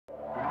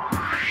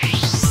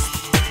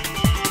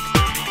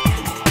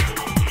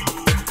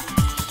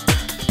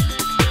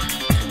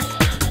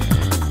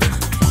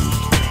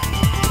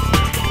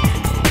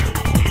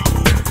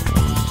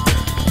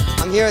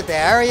here at the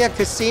Area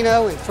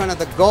Casino in front of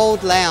the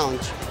Gold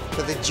Lounge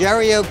for the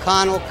Jerry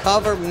O'Connell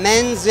cover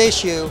men's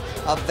issue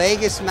of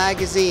Vegas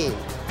magazine.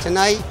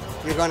 Tonight,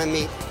 you're going to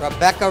meet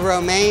Rebecca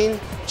Romijn,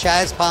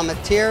 Chaz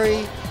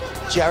Palminteri,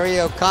 Jerry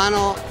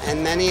O'Connell,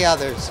 and many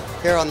others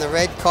here on the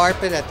red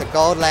carpet at the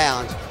Gold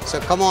Lounge. So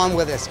come on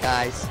with us,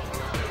 guys.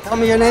 Tell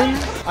me your name.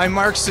 I'm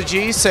Mark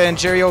Chaz, and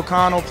Jerry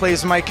O'Connell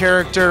plays my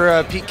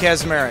character, Pete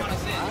Kazmarek.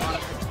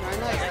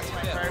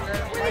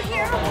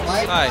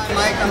 Hi.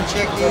 Mike, I'm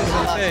Chick Hughes.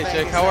 Hey,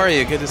 Chick, how are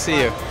you? Good to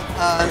see you.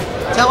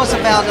 Tell us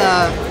about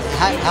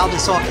how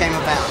this all came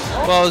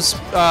about. Well, it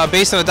was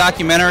based on a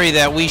documentary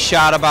that we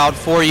shot about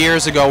 4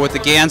 years ago with the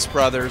Gans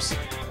brothers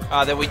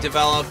that we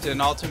developed,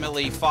 and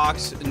ultimately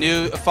Fox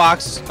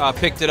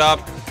picked it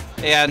up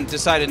and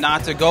decided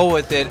not to go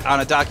with it on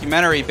a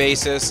documentary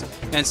basis,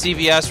 and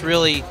CBS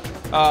really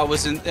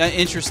was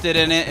interested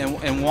in it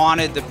and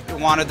wanted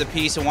the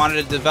piece and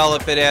wanted to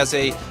develop it as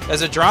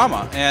a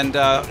drama, and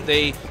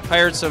they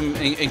hired some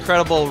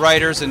incredible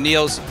writers, and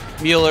Niels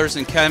Muellers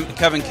and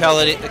Kevin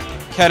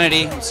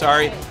Kennedy,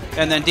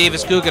 and then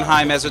Davis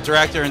Guggenheim as a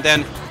director, and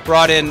then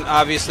brought in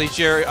obviously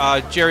Jerry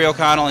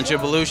O'Connell and Jim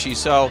Belushi.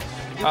 So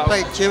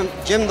Jim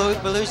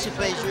Belushi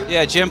plays you?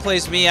 Yeah, Jim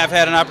plays me. I've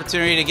had an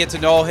opportunity to get to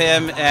know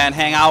him and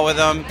hang out with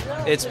him.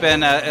 It's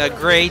been a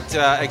great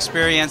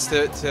experience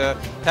to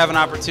have an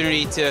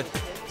opportunity to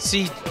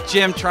see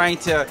Jim trying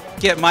to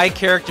get my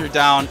character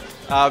down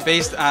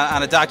based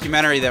on a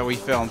documentary that we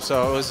filmed.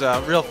 So it was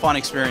a real fun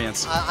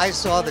experience. I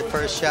saw the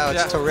first show.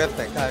 It's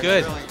terrific.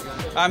 Good. Really good.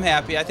 I'm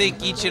happy. I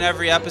think each and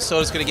every episode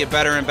is going to get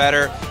better and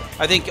better.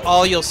 I think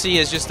all you'll see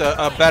is just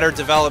a better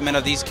development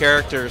of these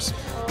characters.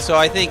 So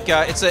I think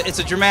it's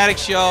a dramatic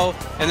show,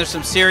 and there's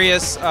some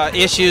serious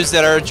issues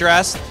that are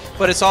addressed,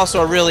 but it's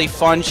also a really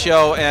fun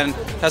show and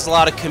has a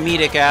lot of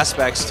comedic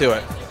aspects to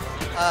it.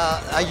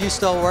 Are you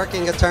still a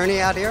working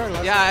attorney out here?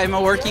 Yeah, I'm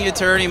a working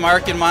attorney.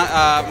 Mark and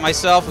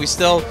myself, we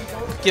still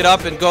get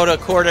up and go to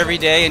court every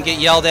day and get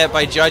yelled at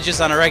by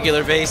judges on a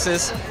regular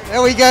basis.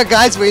 There we go,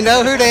 guys. We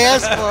know who to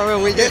ask for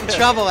when we get in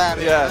trouble out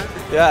here.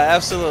 Yeah,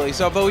 absolutely.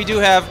 So, but we do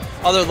have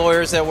other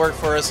lawyers that work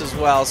for us as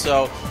well.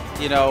 So,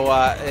 you know,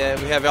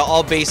 we have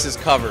all bases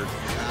covered.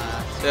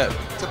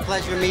 It's a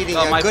pleasure meeting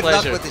you. you. My good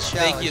pleasure. luck with the show.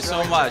 Thank you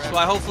so much.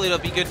 Well, hopefully it'll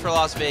be good for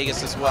Las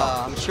Vegas as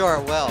well. I'm sure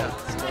it will.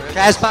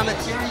 Chaz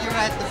Palminteri, you're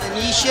at the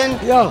Venetian.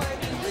 Yeah.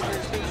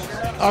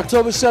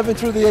 October 7th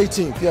through the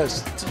 18th,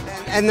 yes.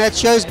 And that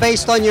show's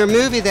based on your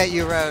movie that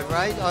you wrote,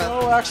 right?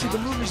 No, actually the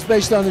movie's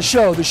based on the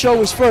show. The show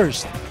was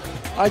first.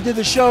 I did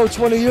the show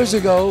 20 years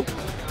ago.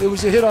 It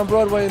was a hit on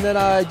Broadway, and then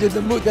I did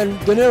then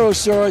De Niro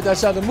saw it.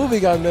 That's how the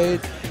movie got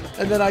made.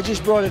 And then I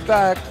just brought it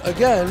back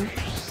again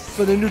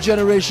for the new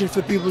generation,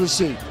 for people to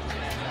see.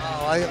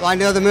 Oh, I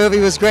know the movie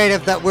was great.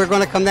 If that, we're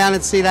going to come down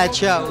and see that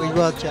show. We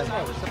will, Jeff.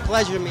 It's a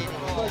pleasure meeting you.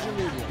 Pleasure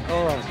meeting you.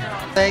 All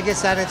right.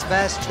 Vegas at its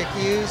best. Chick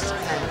Hughes.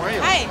 How are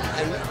you?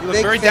 Hi. You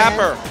look very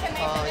dapper.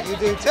 You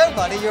do too,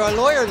 buddy. You're a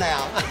lawyer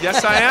now.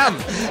 Yes, I am.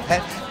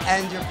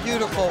 And your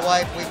beautiful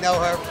wife, we know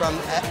her from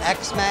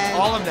X-Men.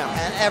 All of them.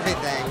 And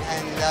everything.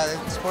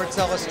 And Sports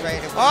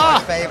Illustrated was my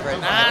favorite.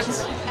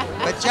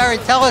 But Jerry,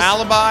 tell us.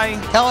 Alibi.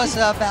 Tell us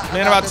about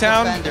Man About the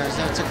Town. Defenders.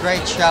 It's a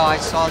great show. I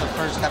saw the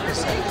first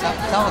episode.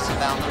 Tell us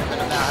about a little bit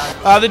about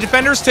how. The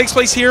Defenders takes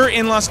place here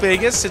in Las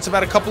Vegas. It's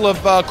about a couple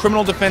of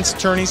criminal defense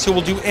attorneys who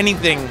will do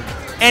anything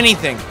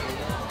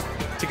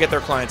to get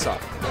their clients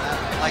off.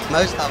 Like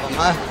most of them,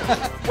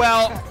 huh?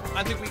 Well,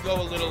 I think we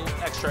go a little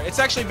extra. It's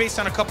actually based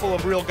on a couple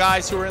of real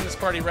guys who are in this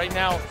party right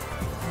now,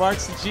 Mark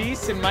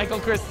Chaz and Michael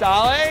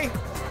Cristale.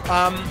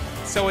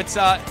 So it's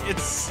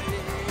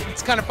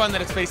kind of fun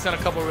that it's based on a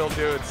couple of real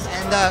dudes.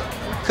 And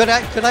could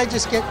I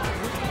just get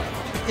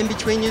in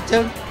between you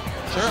two?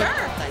 Sure.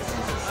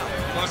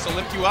 You want us to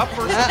lift you up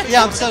or something?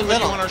 Yeah, I'm so Put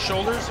little. you on our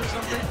shoulders or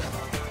something?